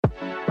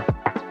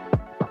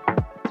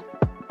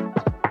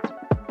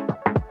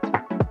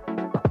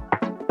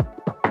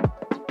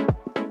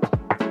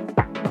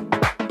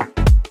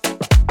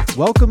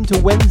Welcome to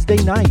Wednesday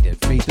night at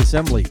Faith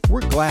Assembly. We're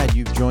glad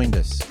you've joined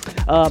us.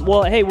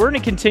 We're going to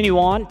continue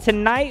on.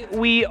 Tonight,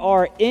 we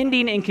are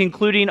ending and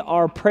concluding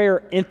our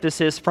prayer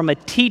emphasis from a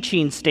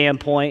teaching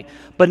standpoint,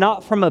 but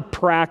not from a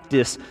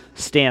practice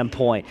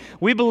standpoint.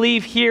 We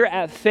believe here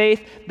at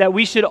Faith that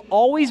we should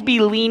always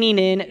be leaning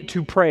in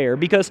to prayer,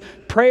 because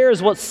prayer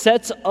is what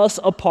sets us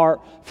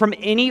apart from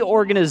any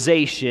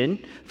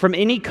organization, from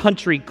any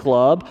country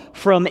club,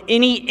 from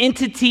any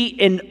entity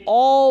in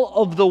all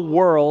of the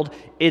world.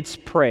 It's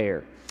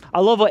prayer. I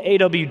love what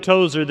A.W.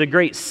 Tozer, the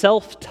great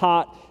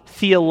self-taught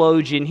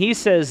theologian, he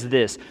says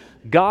this: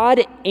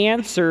 God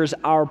answers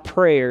our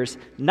prayers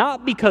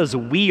not because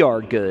we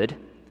are good,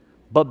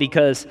 but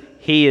because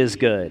He is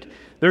good.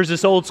 There's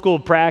this old school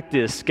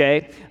practice,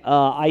 okay?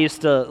 I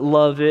used to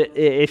love it,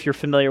 if you're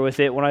familiar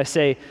with it. When I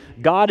say,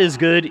 God is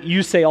good,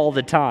 you say all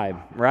the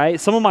time, right?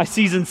 Some of my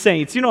seasoned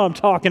saints, you know what I'm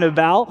talking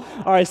about.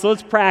 All right, so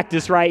let's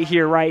practice right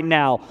here, right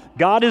now.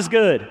 God is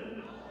good.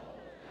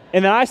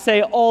 And then I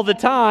say all the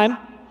time,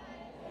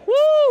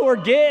 woo, we're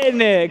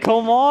getting it.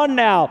 Come on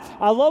now.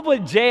 I love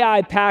what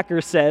J.I. Packer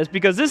says,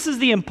 because this is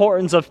the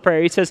importance of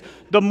prayer. He says,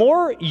 the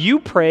more you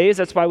praise,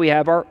 that's why we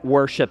have our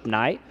worship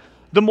night,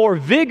 the more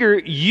vigor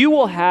you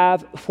will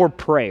have for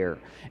prayer.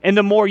 And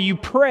the more you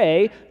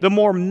pray, the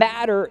more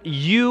matter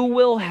you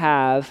will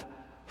have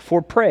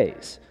for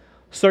praise.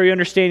 So are you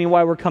understanding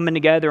why we're coming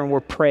together and we're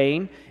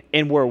praying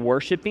and we're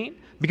worshiping?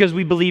 Because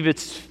we believe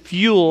it's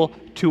fuel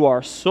to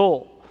our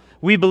soul.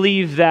 We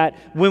believe that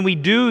when we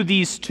do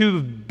these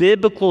two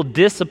biblical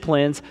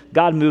disciplines,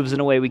 God moves in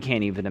a way we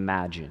can't even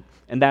imagine.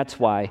 And that's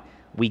why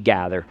we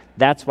gather.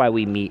 That's why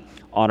we meet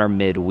on our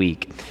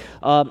midweek.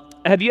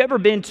 Have you ever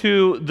been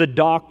to the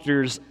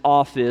doctor's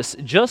office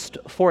just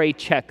for a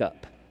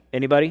checkup?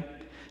 Anybody?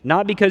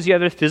 Not because you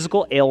have a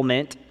physical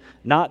ailment,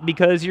 not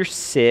because you're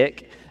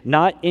sick,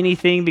 not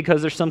anything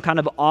because there's some kind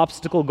of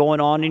obstacle going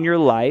on in your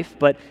life,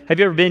 but have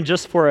you ever been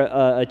just for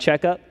a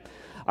checkup?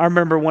 I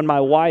remember when my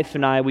wife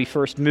and we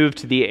first moved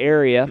to the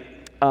area,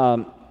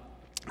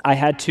 I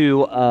had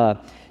to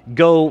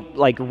go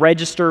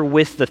register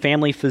with the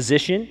family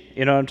physician.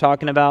 You know what I'm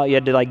talking about? You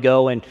had to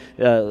go and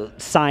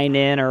sign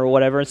in or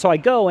whatever. And so I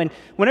go, and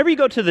whenever you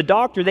go to the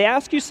doctor, they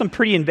ask you some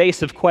pretty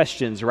invasive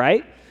questions,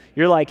 right?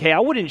 You're like, hey,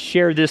 I wouldn't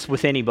share this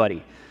with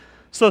anybody.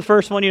 So the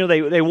first one,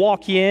 they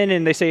walk you in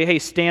and they say, hey,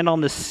 stand on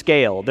the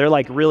scale. They're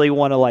really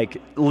want to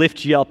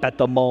lift you up at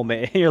the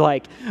moment. And you're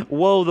like,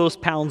 whoa, those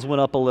pounds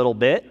went up a little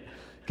bit.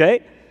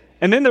 Okay?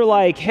 And then they're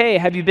like, hey,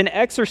 have you been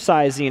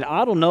exercising?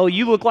 I don't know.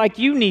 You look like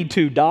you need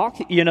to, doc.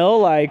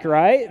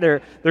 Right?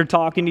 They're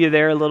talking to you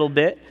there a little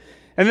bit.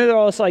 And then they're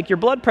also like, your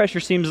blood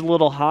pressure seems a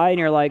little high. And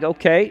you're like,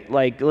 okay,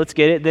 let's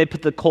get it. They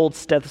put the cold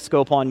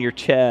stethoscope on your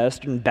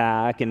chest and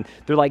back, and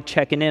they're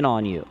checking in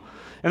on you.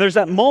 And there's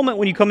that moment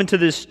when you come into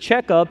these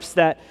checkups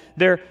that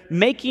they're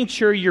making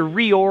sure you're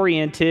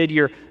reoriented,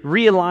 you're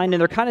realigned,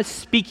 and they're kind of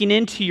speaking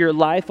into your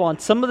life on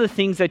some of the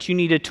things that you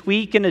need to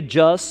tweak and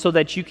adjust so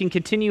that you can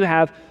continue to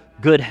have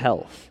good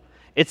health.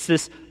 It's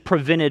this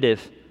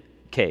preventative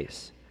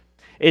case.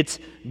 It's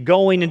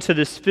going into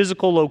this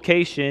physical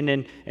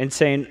location and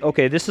saying,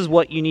 okay, this is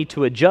what you need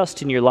to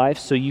adjust in your life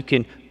so you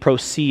can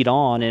proceed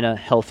on in a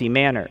healthy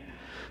manner.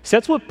 So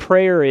that's what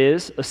prayer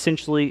is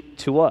essentially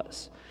to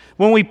us.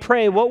 When we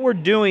pray, what we're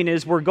doing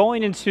is we're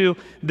going into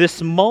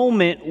this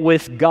moment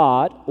with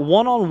God,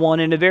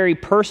 one-on-one, in a very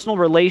personal,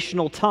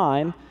 relational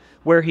time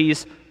where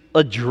He's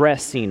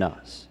addressing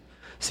us.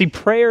 See,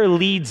 prayer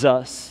leads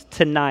us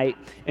tonight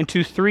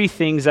into three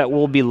things that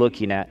we'll be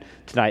looking at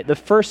tonight. The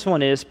first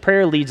one is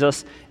prayer leads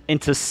us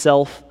into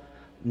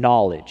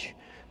self-knowledge.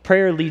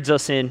 Prayer leads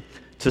us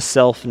into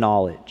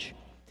self-knowledge.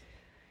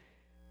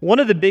 One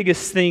of the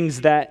biggest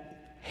things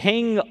that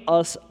hang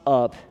us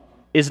up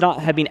is not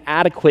having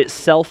adequate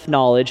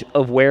self-knowledge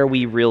of where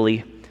we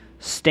really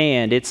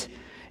stand.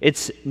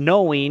 It's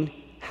knowing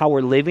how we're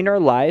living our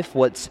life,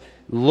 what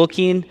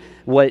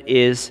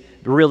is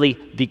really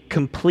the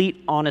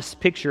complete, honest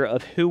picture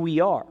of who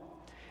we are.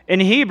 In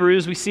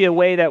Hebrews, we see a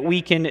way that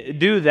we can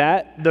do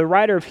that. The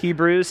writer of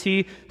Hebrews,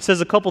 he says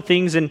a couple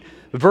things in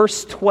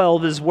verse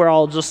 12 is where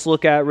I'll just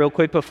look at real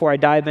quick before I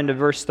dive into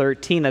verse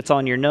 13 that's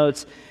on your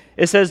notes.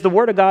 It says, the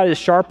word of God is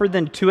sharper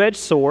than a two-edged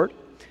sword.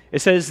 It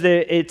says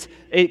that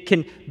it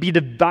can be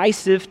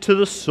divisive to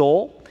the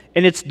soul,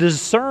 and it's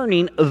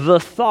discerning the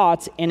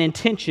thoughts and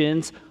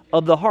intentions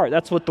of the heart.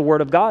 That's what the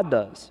Word of God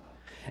does.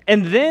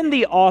 And then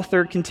the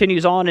author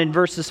continues on in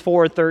verses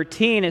 4 and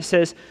 13. It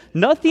says,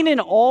 nothing in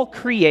all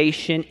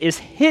creation is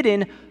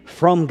hidden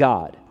from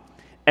God.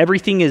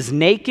 Everything is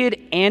naked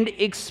and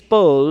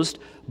exposed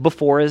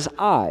before His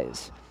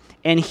eyes.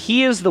 And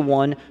He is the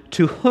one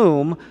to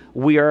whom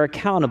we are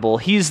accountable.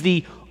 He's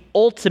the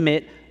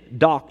ultimate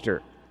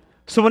doctor.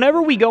 So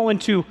whenever we go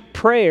into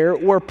prayer,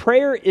 where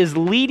prayer is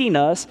leading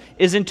us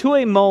is into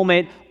a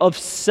moment of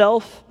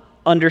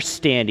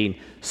self-understanding,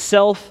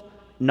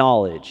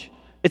 self-knowledge.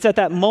 It's at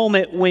that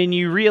moment when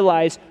you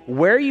realize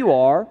where you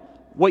are,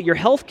 what your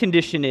health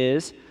condition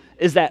is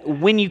that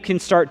when you can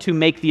start to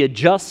make the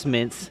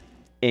adjustments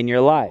in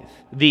your life.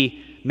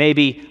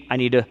 Maybe I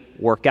need to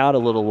work out a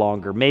little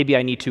longer. Maybe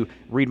I need to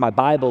read my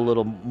Bible a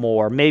little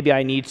more. Maybe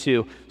I need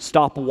to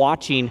stop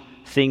watching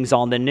things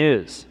on the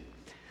news.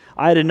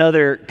 I had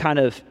another kind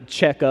of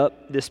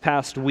checkup this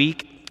past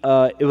week.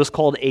 It was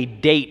called a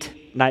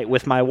date night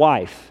with my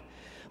wife.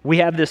 We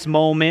have this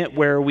moment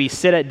where we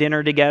sit at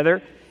dinner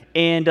together,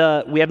 and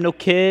we have no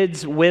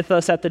kids with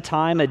us at the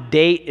time. A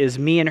date is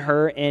me and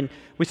her, and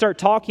we start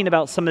talking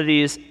about some of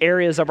these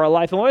areas of our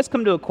life. And we always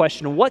come to a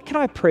question: what can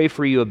I pray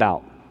for you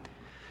about?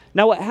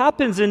 Now, what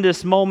happens in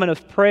this moment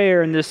of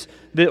prayer and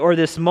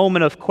this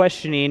moment of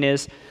questioning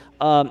is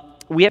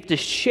we have to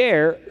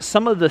share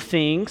some of the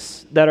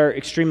things that are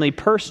extremely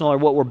personal, or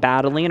what we're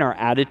battling, our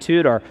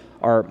attitude,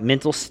 our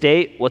mental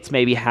state, what's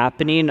maybe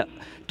happening.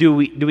 Do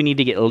we need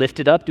to get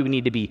lifted up? Do we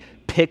need to be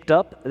picked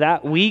up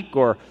that week?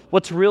 Or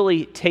what's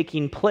really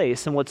taking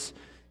place and what's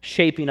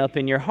shaping up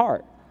in your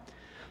heart?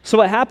 So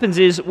what happens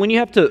is when you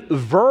have to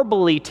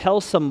verbally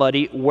tell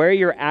somebody where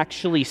you're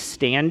actually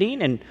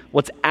standing and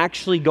what's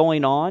actually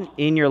going on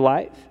in your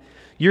life,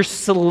 you're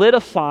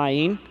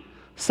solidifying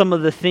some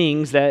of the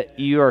things that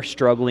you are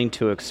struggling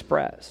to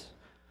express.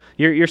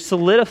 You're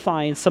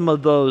solidifying some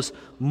of those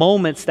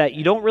moments that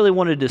you don't really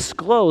want to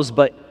disclose,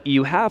 but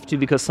you have to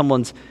because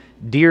someone's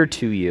dear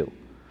to you.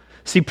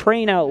 See,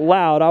 praying out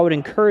loud, I would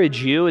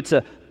encourage you, it's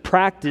a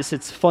practice,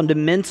 it's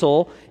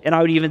fundamental, and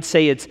I would even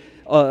say it's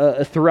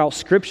throughout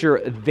Scripture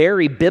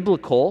very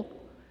biblical,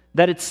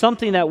 that it's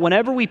something that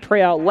whenever we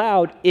pray out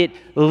loud, it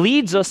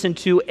leads us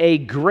into a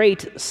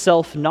great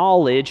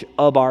self-knowledge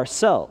of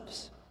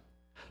ourselves.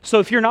 So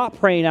if you're not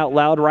praying out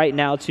loud right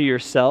now to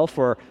yourself,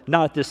 or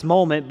not at this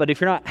moment, but if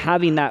you're not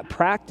having that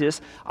practice,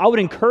 I would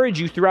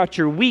encourage you throughout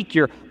your week,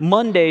 your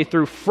Monday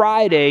through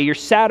Friday, your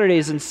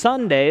Saturdays and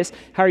Sundays,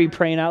 how are you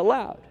praying out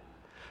loud?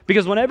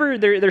 Because whenever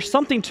there's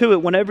something to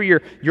it, whenever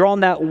you're on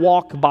that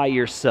walk by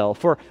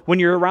yourself, or when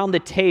you're around the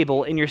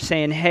table and you're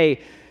saying, hey,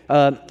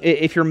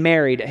 if you're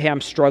married, hey, I'm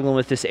struggling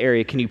with this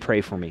area, can you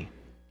pray for me?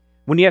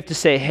 When you have to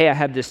say, hey, I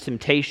have this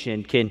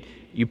temptation, can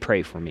you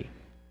pray for me?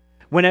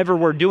 Whenever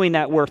we're doing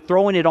that, we're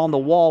throwing it on the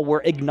wall,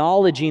 we're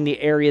acknowledging the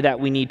area that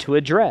we need to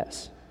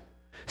address.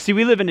 See,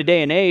 we live in a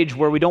day and age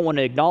where we don't want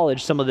to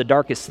acknowledge some of the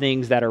darkest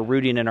things that are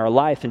rooting in our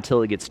life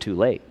until it gets too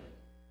late.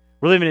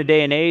 We're living in a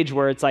day and age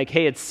where it's like,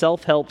 hey, it's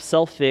self-help,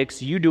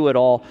 self-fix, you do it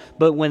all,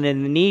 but when the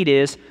need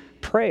is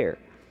prayer.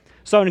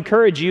 So I would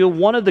encourage you,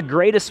 one of the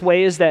greatest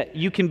ways that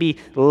you can be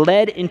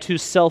led into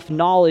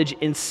self-knowledge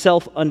and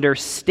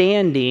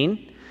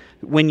self-understanding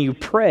when you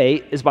pray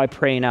is by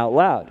praying out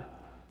loud.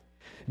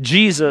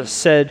 Jesus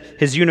said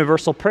his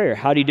universal prayer.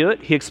 How do you do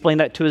it? He explained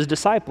that to his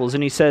disciples,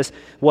 and he says,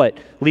 what?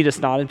 Lead us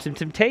not into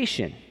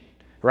temptation,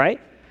 right?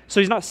 So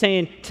he's not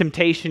saying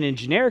temptation in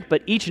generic,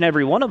 but each and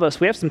every one of us,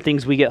 we have some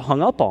things we get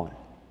hung up on.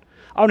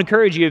 I would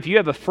encourage you, if you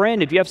have a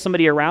friend, if you have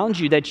somebody around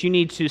you, that you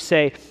need to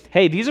say,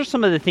 hey, these are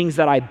some of the things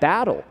that I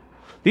battle.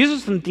 These are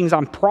some things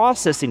I'm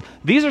processing.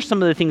 These are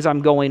some of the things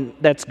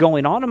that's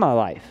going on in my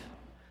life.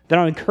 Then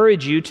I would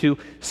encourage you to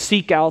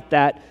seek out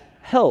that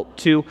help,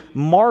 to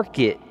mark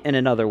it,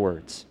 in other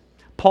words.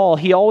 Paul,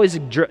 he always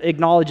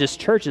acknowledges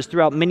churches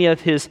throughout many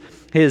of his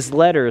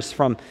letters,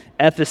 from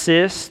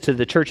Ephesus to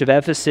the church of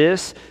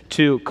Ephesus,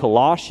 to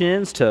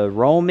Colossians, to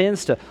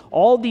Romans, to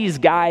all these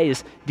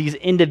guys, these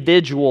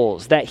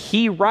individuals that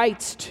he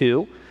writes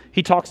to.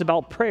 He talks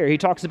about prayer. He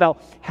talks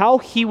about how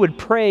he would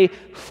pray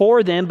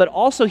for them, but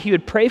also he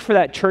would pray for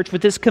that church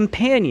with his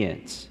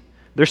companions.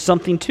 There's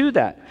something to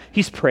that.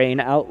 He's praying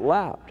out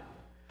loud.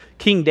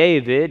 King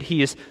David,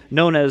 he is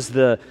known as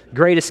the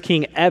greatest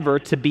king ever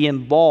to be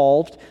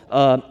involved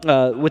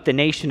with the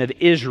nation of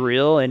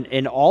Israel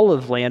and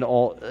olive land,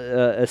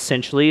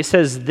 essentially. He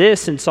says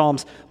this in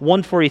Psalms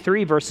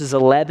 143, verses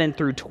 11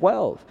 through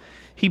 12.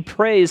 He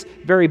prays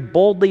very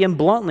boldly and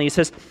bluntly. He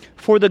says,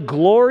 "For the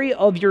glory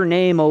of your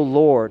name, O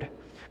Lord,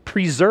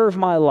 preserve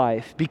my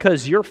life,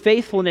 because your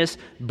faithfulness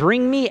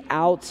bring me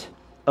out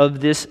of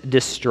this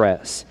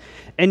distress.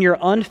 And your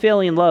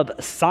unfailing love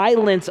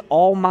silence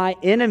all my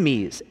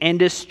enemies and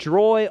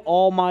destroy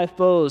all my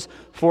foes,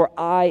 for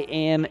I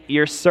am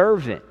your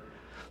servant."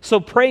 So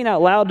praying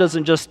out loud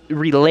doesn't just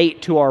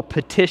relate to our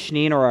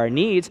petitioning or our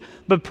needs,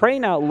 but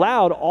praying out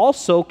loud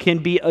also can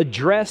be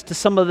addressed to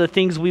some of the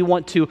things we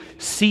want to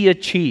see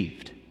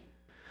achieved.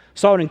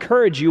 So I would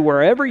encourage you,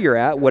 wherever you're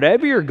at,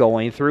 whatever you're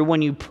going through,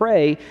 when you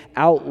pray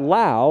out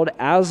loud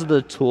as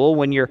the tool,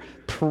 when you're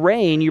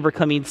praying, you're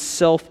becoming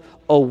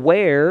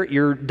self-aware,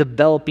 you're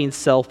developing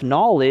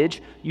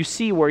self-knowledge, you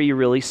see where you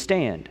really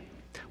stand.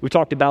 We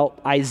talked about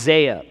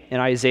Isaiah in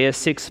Isaiah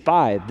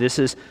 6:5. This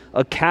is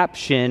a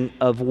caption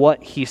of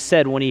what he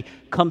said when he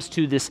comes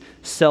to this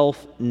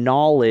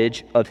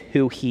self-knowledge of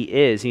who he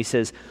is. He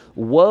says,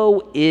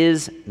 "Woe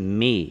is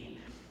me,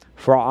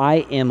 for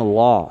I am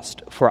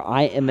lost, for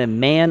I am a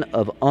man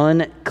of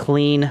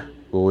unclean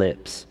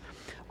lips.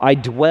 I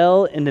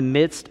dwell in the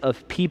midst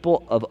of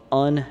people of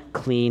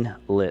unclean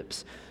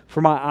lips. For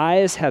my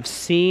eyes have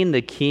seen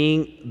the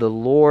King, the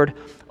Lord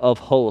of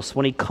hosts."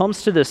 When he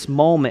comes to this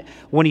moment,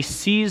 when he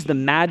sees the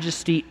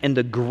majesty and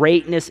the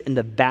greatness and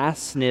the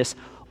vastness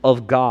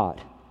of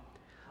God,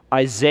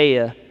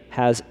 Isaiah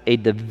has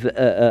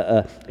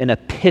an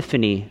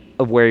epiphany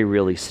of where he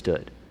really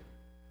stood.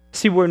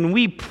 See, when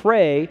we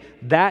pray,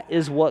 that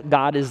is what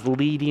God is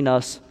leading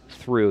us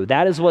through.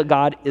 That is what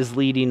God is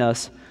leading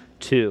us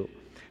to.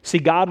 See,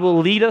 God will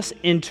lead us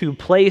into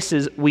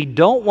places we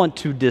don't want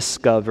to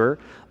discover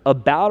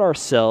about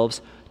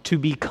ourselves to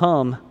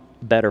become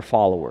better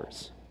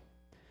followers.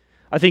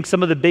 I think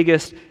some of the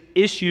biggest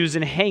issues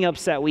and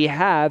hangups that we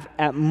have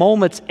at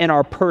moments in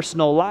our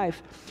personal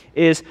life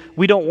is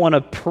we don't want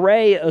to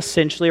pray,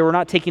 essentially, or we're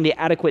not taking the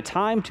adequate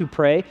time to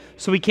pray,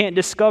 so we can't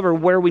discover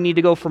where we need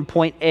to go from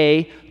point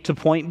A to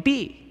point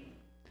B.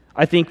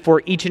 I think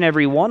for each and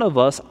every one of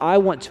us, I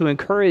want to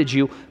encourage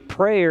you,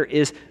 prayer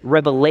is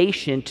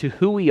revelation to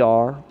who we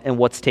are and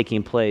what's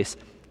taking place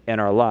in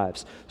our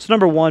lives. So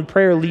number one,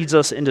 prayer leads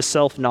us into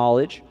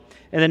self-knowledge.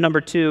 And then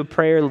number two,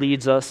 prayer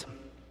leads us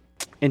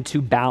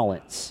into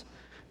balance.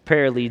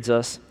 Prayer leads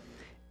us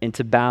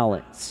into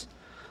balance.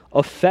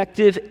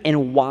 Effective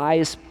and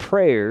wise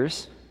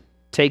prayers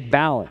take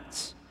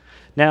balance.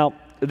 Now,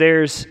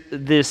 there's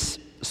this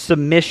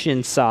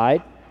submission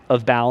side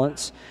of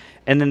balance,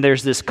 and then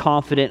there's this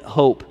confident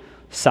hope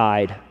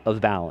side of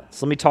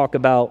balance. Let me talk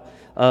about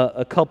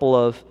a couple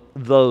of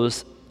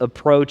those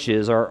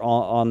approaches are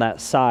on that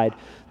side.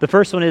 The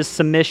first one is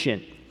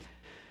submission.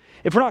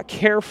 If we're not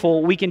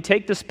careful, we can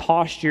take this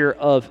posture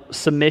of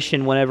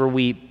submission whenever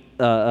we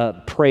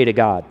pray to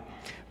God.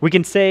 We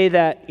can say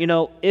that,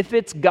 if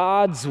it's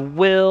God's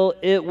will,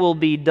 it will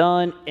be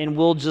done, and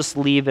we'll just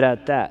leave it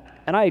at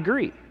that. And I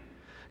agree.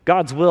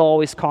 God's will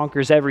always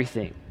conquers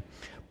everything.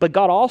 But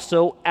God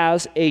also,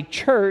 as a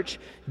church,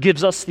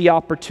 gives us the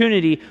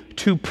opportunity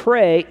to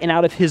pray, and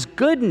out of His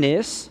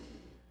goodness,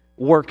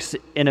 works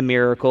in a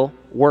miracle,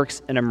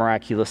 works in a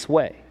miraculous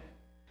way.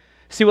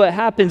 See, what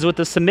happens with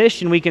the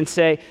submission, we can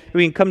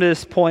come to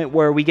this point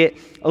where we get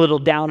a little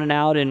down and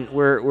out, and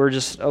we're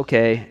just,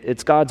 okay,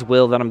 it's God's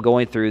will that I'm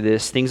going through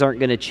this. Things aren't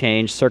going to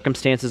change.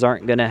 Circumstances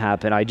aren't going to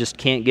happen. I just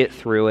can't get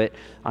through it.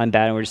 I'm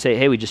bad. And we're just saying,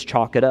 hey, we just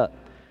chalk it up.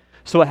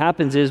 So what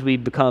happens is we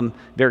become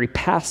very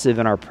passive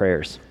in our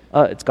prayers.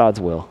 It's God's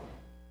will.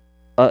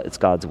 It's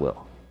God's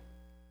will.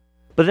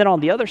 But then on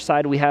the other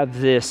side, we have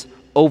this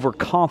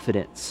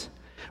overconfidence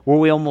where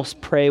we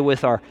almost pray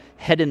with our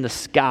head in the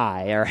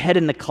sky, our head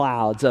in the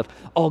clouds of,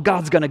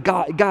 God's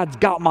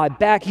got my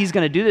back, He's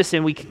going to do this,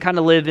 and we can kind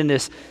of live in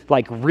this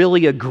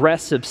really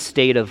aggressive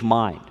state of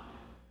mind.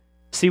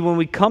 See, when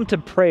we come to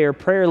prayer,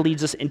 prayer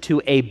leads us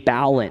into a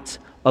balance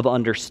of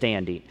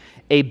understanding,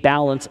 a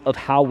balance of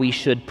how we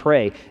should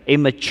pray, a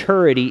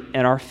maturity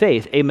in our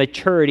faith, a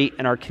maturity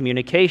in our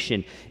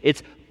communication.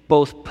 It's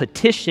both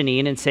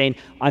petitioning and saying,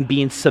 I'm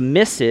being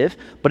submissive,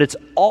 but it's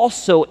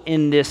also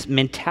in this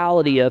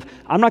mentality of,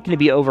 I'm not going to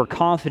be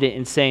overconfident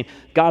in saying,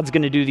 God's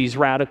going to do these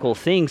radical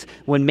things,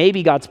 when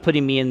maybe God's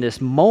putting me in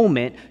this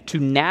moment to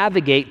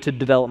navigate, to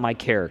develop my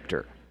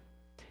character.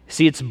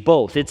 See, it's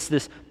both. It's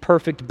this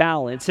perfect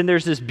balance. And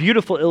there's this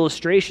beautiful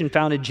illustration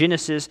found in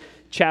Genesis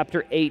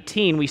chapter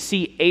 18. We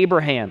see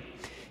Abraham.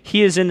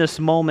 He is in this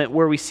moment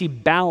where we see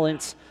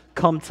balance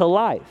come to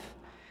life.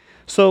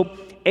 So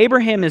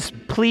Abraham is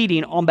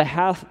pleading on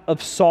behalf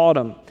of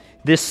Sodom,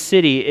 this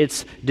city.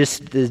 It's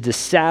the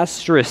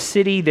disastrous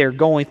city. They're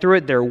going through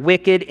it. They're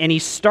wicked. And he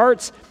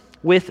starts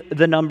with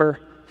the number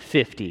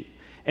 50.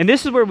 And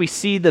this is where we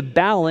see the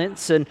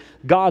balance and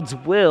God's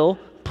will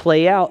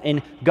play out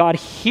and God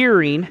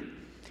hearing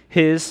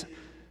His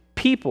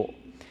people.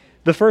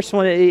 The first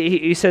one,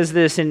 he says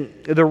this, in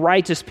the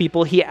righteous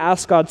people, he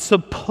asks God,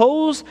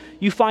 suppose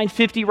you find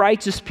 50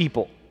 righteous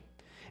people.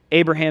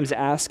 Abraham's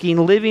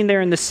asking, living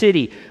there in the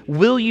city,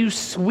 will you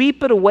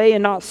sweep it away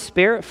and not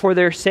spare it for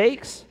their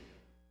sakes?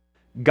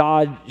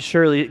 God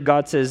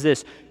says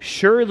this,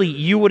 surely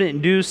you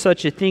wouldn't do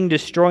such a thing,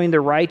 destroying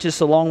the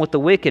righteous along with the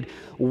wicked.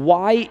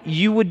 Why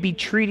you would be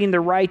treating the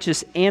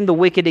righteous and the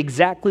wicked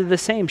exactly the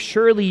same?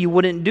 Surely you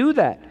wouldn't do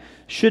that.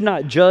 Should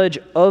not judge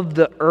of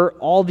the earth,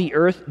 all the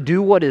earth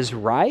do what is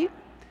right?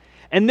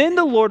 And then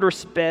the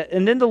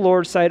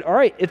Lord said, all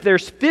right, if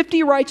there's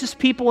 50 righteous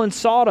people in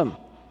Sodom,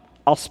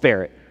 I'll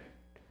spare it.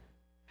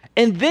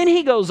 And then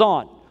he goes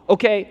on,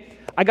 okay,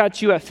 I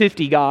got you at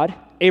 50, God.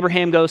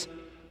 Abraham goes,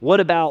 what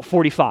about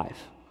 45?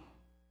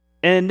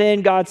 And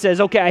then God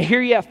says, okay, I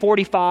hear you at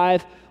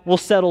 45, we'll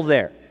settle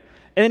there.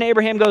 And then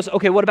Abraham goes,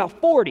 okay, what about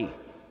 40?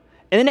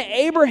 And then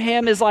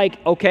Abraham is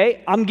like,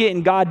 okay, I'm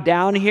getting God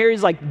down here.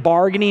 He's like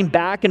bargaining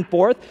back and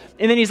forth.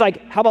 And then he's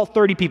like, how about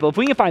 30 people? If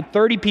we can find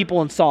 30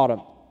 people in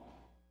Sodom,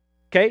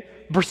 okay,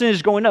 percentage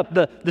is going up.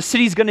 The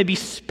city's going to be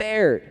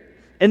spared.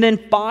 And then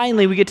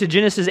finally we get to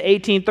Genesis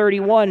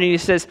 18:31, and he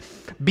says,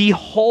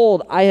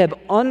 behold, I have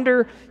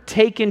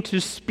undertaken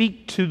to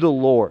speak to the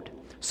Lord.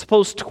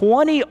 Suppose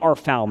 20 are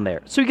found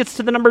there. So he gets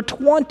to the number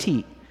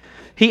 20.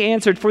 He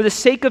answered, for the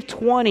sake of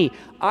 20,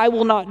 I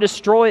will not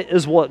destroy it,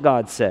 is what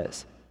God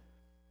says.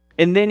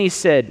 And then he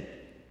said,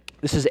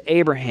 this is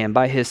Abraham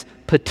by his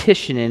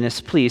petition and his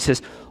plea. He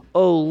says,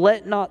 oh,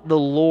 let not the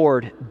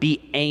Lord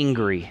be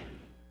angry.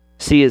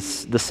 See,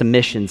 it's the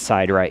submission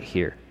side right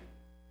here.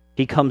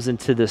 he comes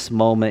into this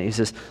moment. He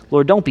says,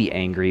 Lord, don't be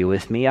angry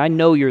with me. I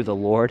know you're the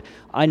Lord.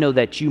 I know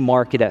that you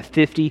mark it at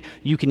 50.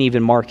 You can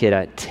even mark it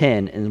at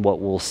 10 in what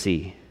we'll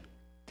see.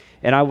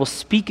 And I will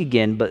speak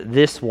again, but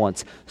this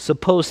once.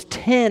 Suppose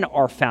 10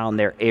 are found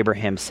there,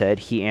 Abraham said.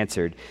 He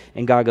answered.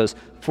 And God goes,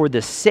 for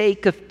the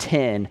sake of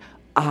 10,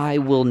 I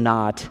will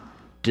not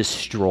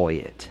destroy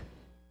it.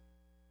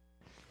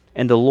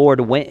 And the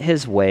Lord went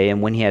his way,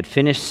 and when he had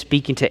finished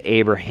speaking to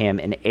Abraham,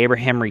 and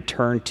Abraham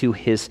returned to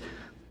his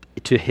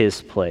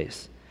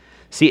place.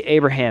 See,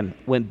 Abraham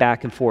went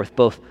back and forth,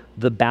 both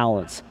the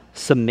balance,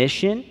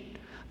 submission,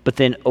 but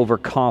then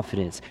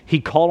overconfidence. He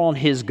called on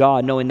his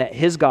God, knowing that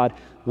his God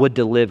would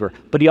deliver.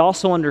 But he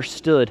also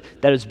understood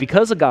that it was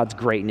because of God's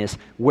greatness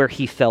where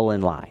he fell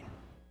in line.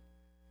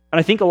 And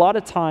I think a lot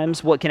of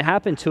times what can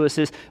happen to us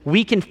is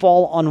we can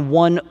fall on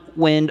one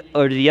wind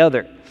or the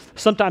other.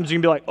 Sometimes you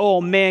can be like,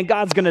 oh man,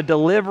 God's going to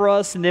deliver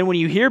us. And then when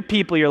you hear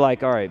people, you're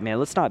like, all right, man,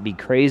 let's not be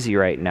crazy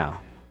right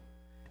now.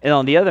 And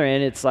on the other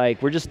end, it's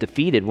like we're just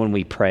defeated when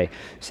we pray.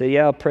 Say,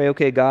 yeah, I'll pray,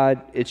 okay,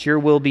 God, it's your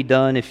will be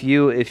done. If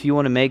you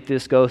want to make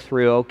this go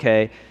through,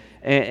 okay.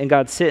 And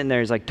God's sitting there,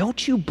 he's like,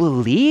 don't you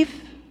believe?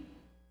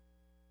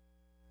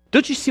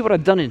 Don't you see what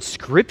I've done in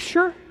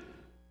Scripture?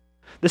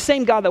 The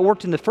same God that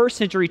worked in the first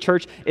century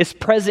church is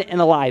present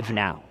and alive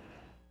now.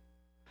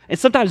 And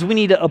sometimes we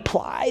need to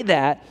apply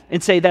that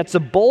and say that's a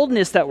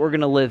boldness that we're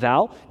going to live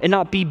out and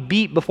not be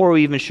beat before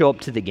we even show up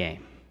to the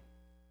game.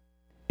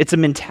 It's a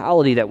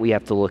mentality that we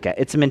have to look at.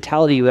 It's a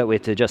mentality that we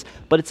have to adjust.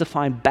 But it's a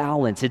fine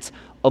balance. It's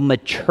a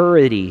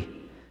maturity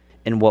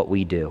in what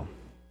we do.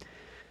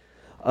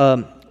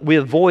 We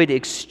avoid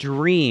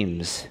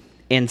extremes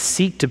and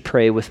seek to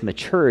pray with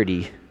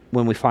maturity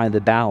when we find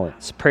the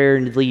balance.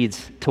 Prayer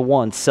leads to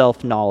one,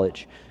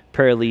 self-knowledge.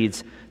 Prayer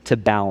leads to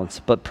balance.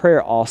 But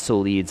prayer also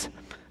leads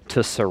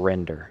to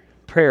surrender.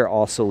 Prayer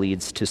also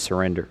leads to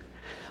surrender.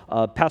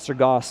 Pastor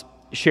Goss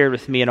shared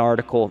with me an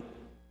article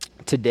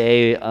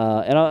today,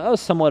 and I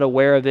was somewhat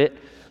aware of it.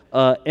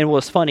 And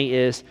what's funny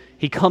is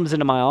he comes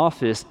into my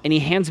office and he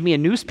hands me a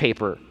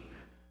newspaper.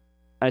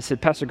 I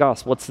said, Pastor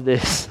Goss, what's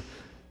this?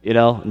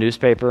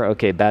 Newspaper?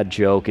 Okay, bad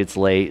joke. It's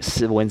late.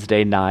 It's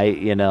Wednesday night,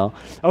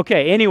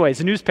 Okay, anyways,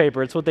 a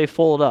newspaper. It's what they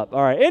fold up.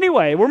 All right,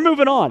 anyway, we're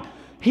moving on.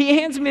 He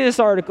hands me this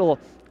article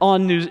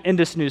in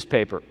this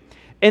newspaper.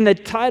 And the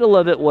title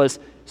of it was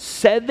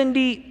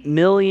 70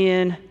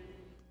 million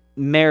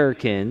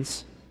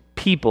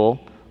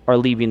people are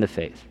leaving the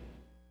faith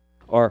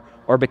or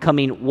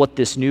becoming what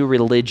this new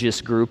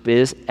religious group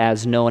is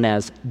as known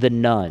as the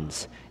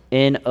nones,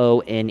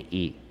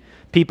 N-O-N-E.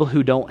 People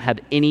who don't have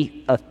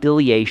any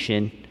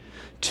affiliation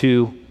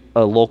to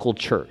a local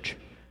church.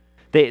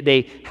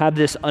 They have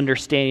this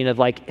understanding of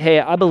like, hey,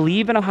 I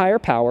believe in a higher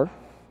power.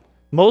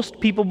 Most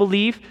people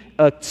believe,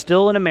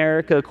 still in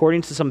America,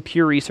 according to some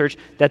Pew Research,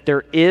 that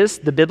there is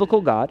the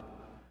biblical God.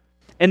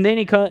 And then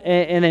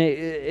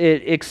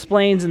it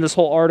explains in this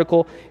whole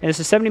article, and it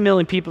says 70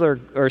 million people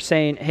are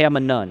saying, hey, I'm a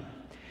nun.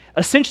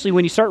 Essentially,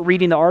 when you start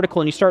reading the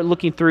article and you start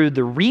looking through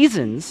the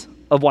reasons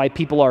of why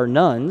people are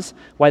nuns,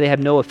 why they have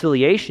no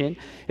affiliation,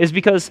 is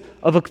because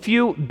of a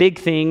few big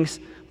things,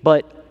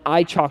 but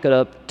I chalk it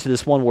up to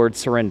this one word,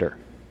 surrender.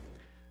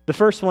 The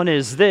first one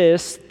is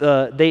this,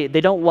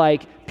 they don't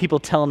like people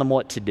telling them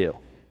what to do.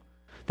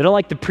 They don't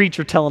like the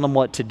preacher telling them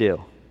what to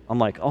do. I'm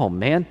like, oh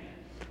man,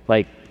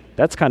 like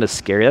that's kind of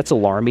scary. That's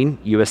alarming,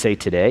 USA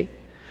Today.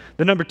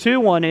 The number two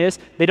one is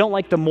they don't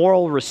like the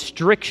moral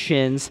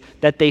restrictions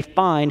that they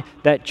find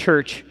that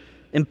church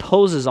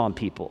imposes on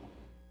people.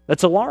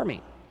 That's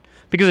alarming.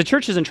 Because the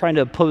church isn't trying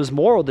to impose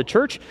moral. The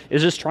church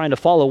is just trying to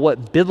follow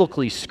what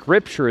biblically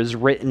Scripture is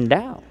written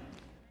down.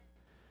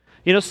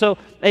 So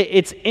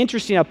it's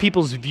interesting how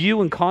people's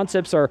view and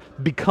concepts are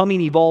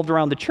becoming evolved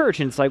around the church.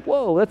 And it's like,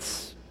 whoa,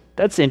 that's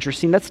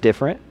interesting. That's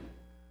different.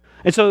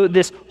 And so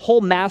this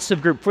whole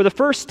massive group, for the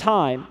first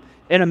time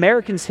in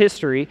Americans'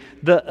 history,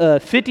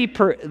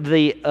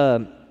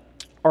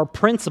 our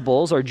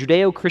principles, our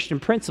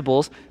Judeo-Christian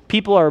principles,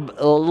 people are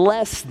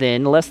less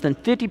than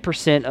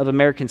 50% of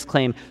Americans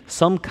claim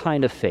some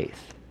kind of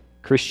faith,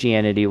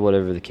 Christianity,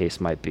 whatever the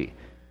case might be.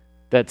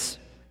 That's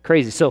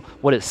crazy. So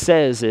what it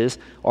says is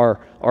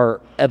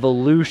our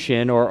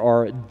evolution or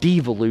our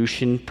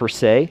devolution per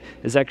se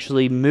is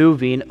actually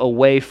moving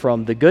away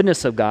from the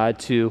goodness of God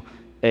to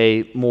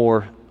a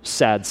more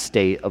sad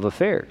state of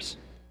affairs.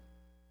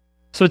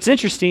 So what's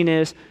interesting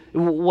is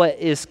what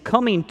is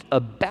coming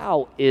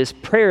about is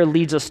prayer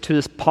leads us to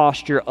this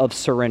posture of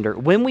surrender.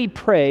 When we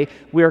pray,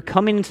 we are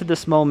coming into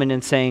this moment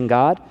and saying,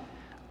 God,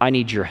 I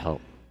need your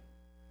help.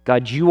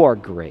 God, you are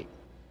great.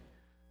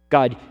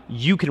 God,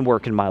 you can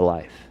work in my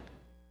life.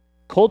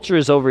 Culture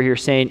is over here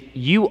saying,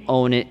 you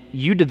own it,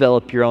 you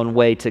develop your own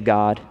way to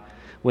God,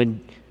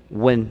 when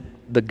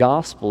the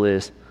gospel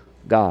is,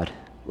 God,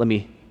 let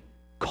me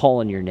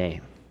call on your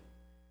name.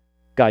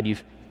 God,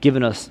 you've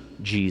given us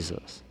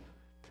Jesus.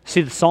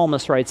 See, the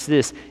psalmist writes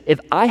this, if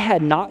I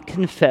had not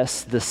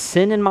confessed the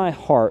sin in my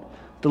heart,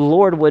 the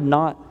Lord would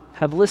not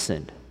have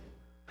listened.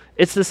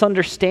 It's this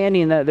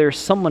understanding that there's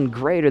someone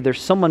greater,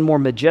 there's someone more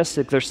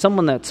majestic, there's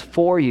someone that's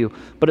for you,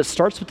 but it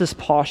starts with this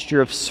posture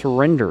of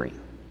surrendering.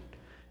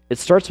 It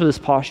starts with this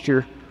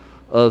posture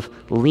of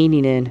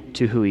leaning in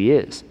to who he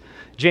is.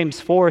 James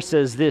 4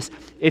 says this,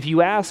 if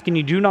you ask and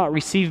you do not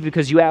receive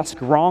because you ask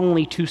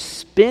wrongly to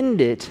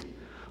spend it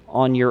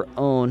on your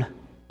own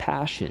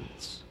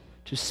passions.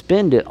 To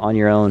spend it on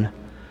your own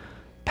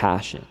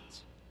passions.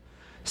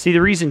 See,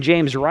 the reason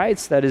James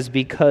writes that is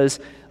because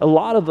a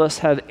lot of us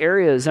have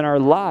areas in our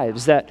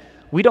lives that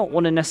we don't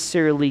want to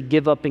necessarily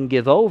give up and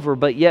give over,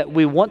 but yet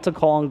we want to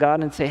call on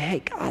God and say, hey,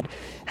 God,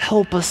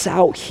 help us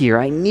out here.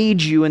 I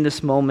need you in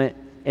this moment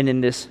and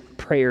in this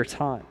prayer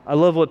time. I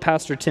love what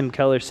Pastor Tim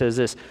Keller says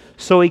this.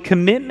 So a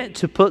commitment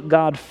to put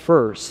God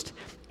first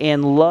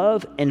and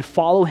love and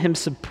follow him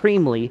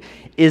supremely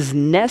is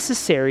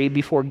necessary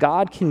before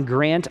God can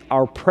grant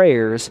our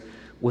prayers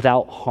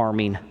without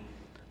harming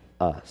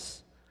us.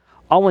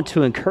 I want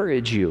to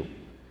encourage you.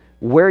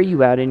 Where are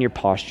you at in your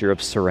posture of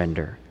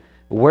surrender?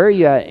 Where are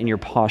you at in your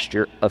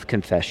posture of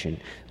confession?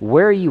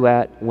 Where are you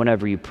at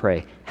whenever you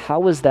pray?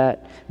 How is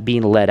that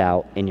being led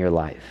out in your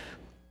life?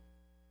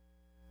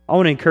 I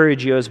want to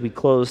encourage you as we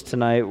close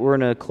tonight. We're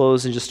going to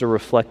close in just a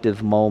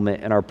reflective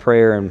moment in our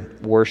prayer and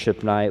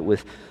worship night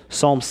with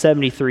Psalm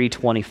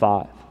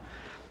 73:25.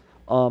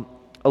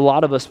 A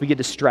lot of us, we get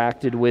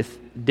distracted with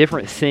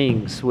different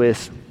things,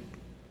 with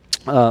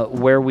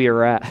where we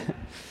are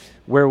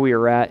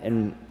at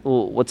and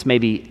what's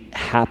maybe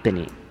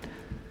happening.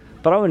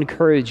 But I would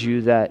encourage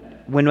you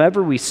that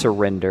whenever we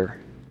surrender,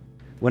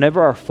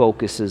 whenever our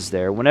focus is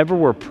there, whenever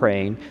we're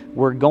praying,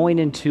 we're going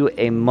into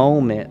a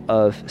moment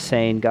of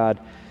saying, God,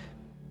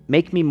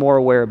 make me more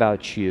aware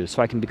about you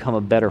so I can become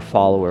a better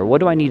follower. What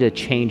do I need to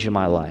change in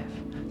my life?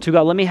 To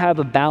God, let me have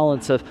a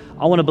balance of,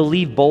 I want to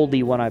believe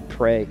boldly when I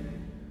pray.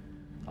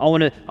 I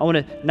want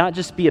to not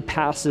just be a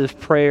passive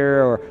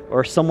prayer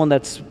or someone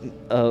that's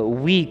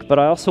weak, but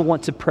I also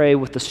want to pray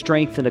with the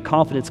strength and the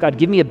confidence. God,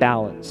 give me a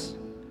balance.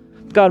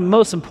 God,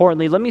 most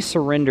importantly, let me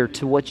surrender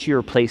to what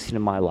you're placing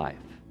in my life.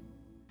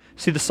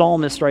 See, the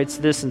psalmist writes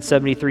this in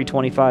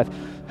 73:25,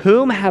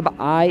 whom have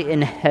I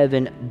in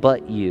heaven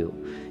but you?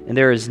 And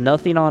there is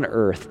nothing on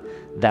earth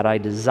that I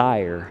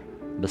desire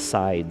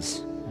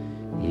besides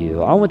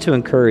you. I want to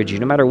encourage you,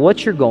 no matter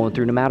what you're going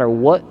through, no matter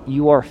what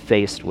you are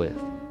faced with,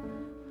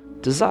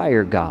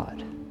 desire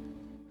God.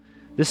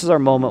 This is our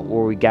moment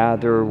where we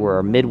gather, where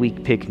our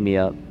midweek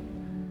pick-me-up,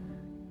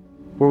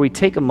 where we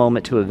take a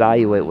moment to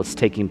evaluate what's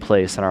taking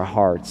place in our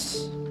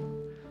hearts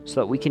so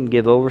that we can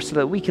give over, so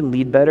that we can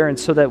lead better, and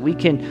so that we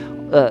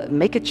can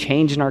make a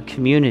change in our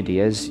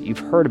community. As you've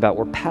heard about,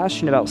 we're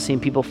passionate about seeing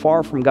people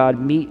far from God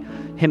meet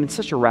him in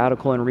such a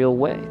radical and real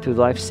way through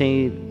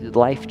the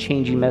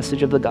life-changing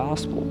message of the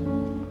gospel.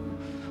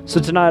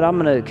 So tonight I'm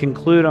going to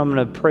conclude. I'm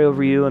going to pray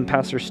over you, and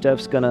Pastor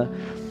Steph's going to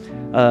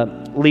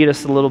lead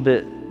us a little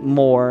bit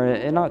more,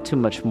 and not too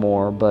much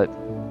more, but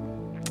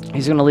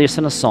he's going to lead us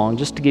in a song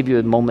just to give you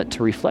a moment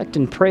to reflect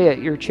and pray at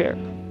your chair.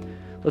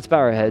 Let's bow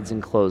our heads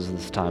and close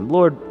this time.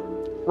 Lord,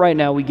 right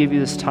now we give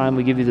you this time,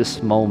 we give you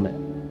this moment.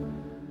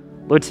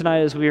 Lord, tonight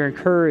as we are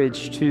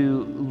encouraged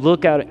to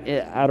look at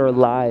our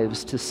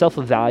lives, to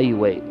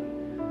self-evaluate,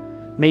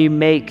 may you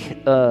make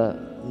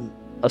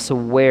us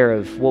aware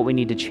of what we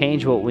need to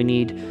change, what we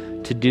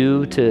need to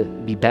do to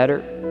be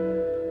better.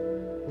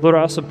 Lord,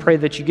 I also pray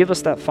that you give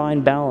us that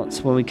fine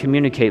balance when we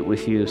communicate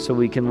with you so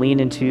we can lean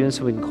into you and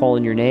so we can call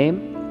in your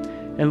name.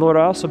 And Lord,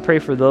 I also pray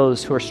for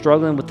those who are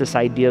struggling with this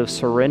idea of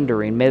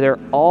surrendering. May their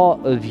awe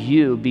of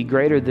you be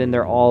greater than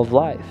their awe of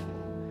life.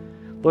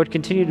 Lord,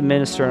 continue to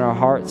minister in our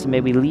hearts, and may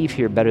we leave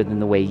here better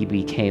than the way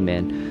we came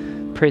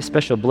in. Pray a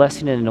special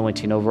blessing and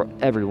anointing over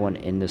everyone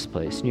in this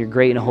place. In your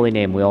great and holy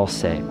name we all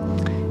say,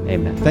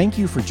 amen. Thank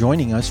you for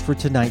joining us for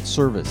tonight's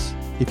service.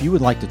 If you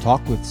would like to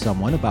talk with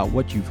someone about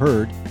what you've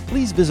heard,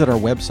 please visit our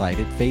website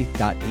at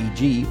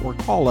faith.ag or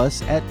call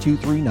us at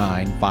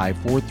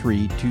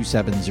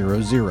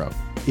 239-543-2700.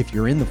 If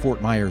you're in the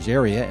Fort Myers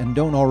area and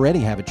don't already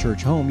have a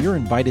church home, you're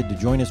invited to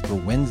join us for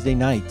Wednesday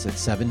nights at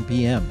 7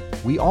 p.m.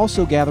 We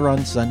also gather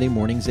on Sunday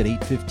mornings at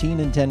 8:15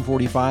 and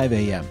 10:45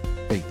 a.m.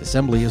 Faith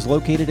Assembly is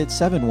located at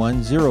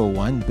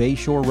 7101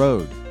 Bayshore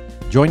Road.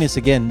 Join us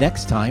again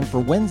next time for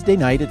Wednesday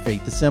night at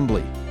Faith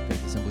Assembly.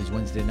 Faith Assembly's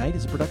Wednesday night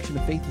is a production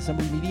of Faith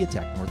Assembly Media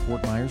Tech, North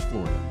Fort Myers,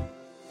 Florida.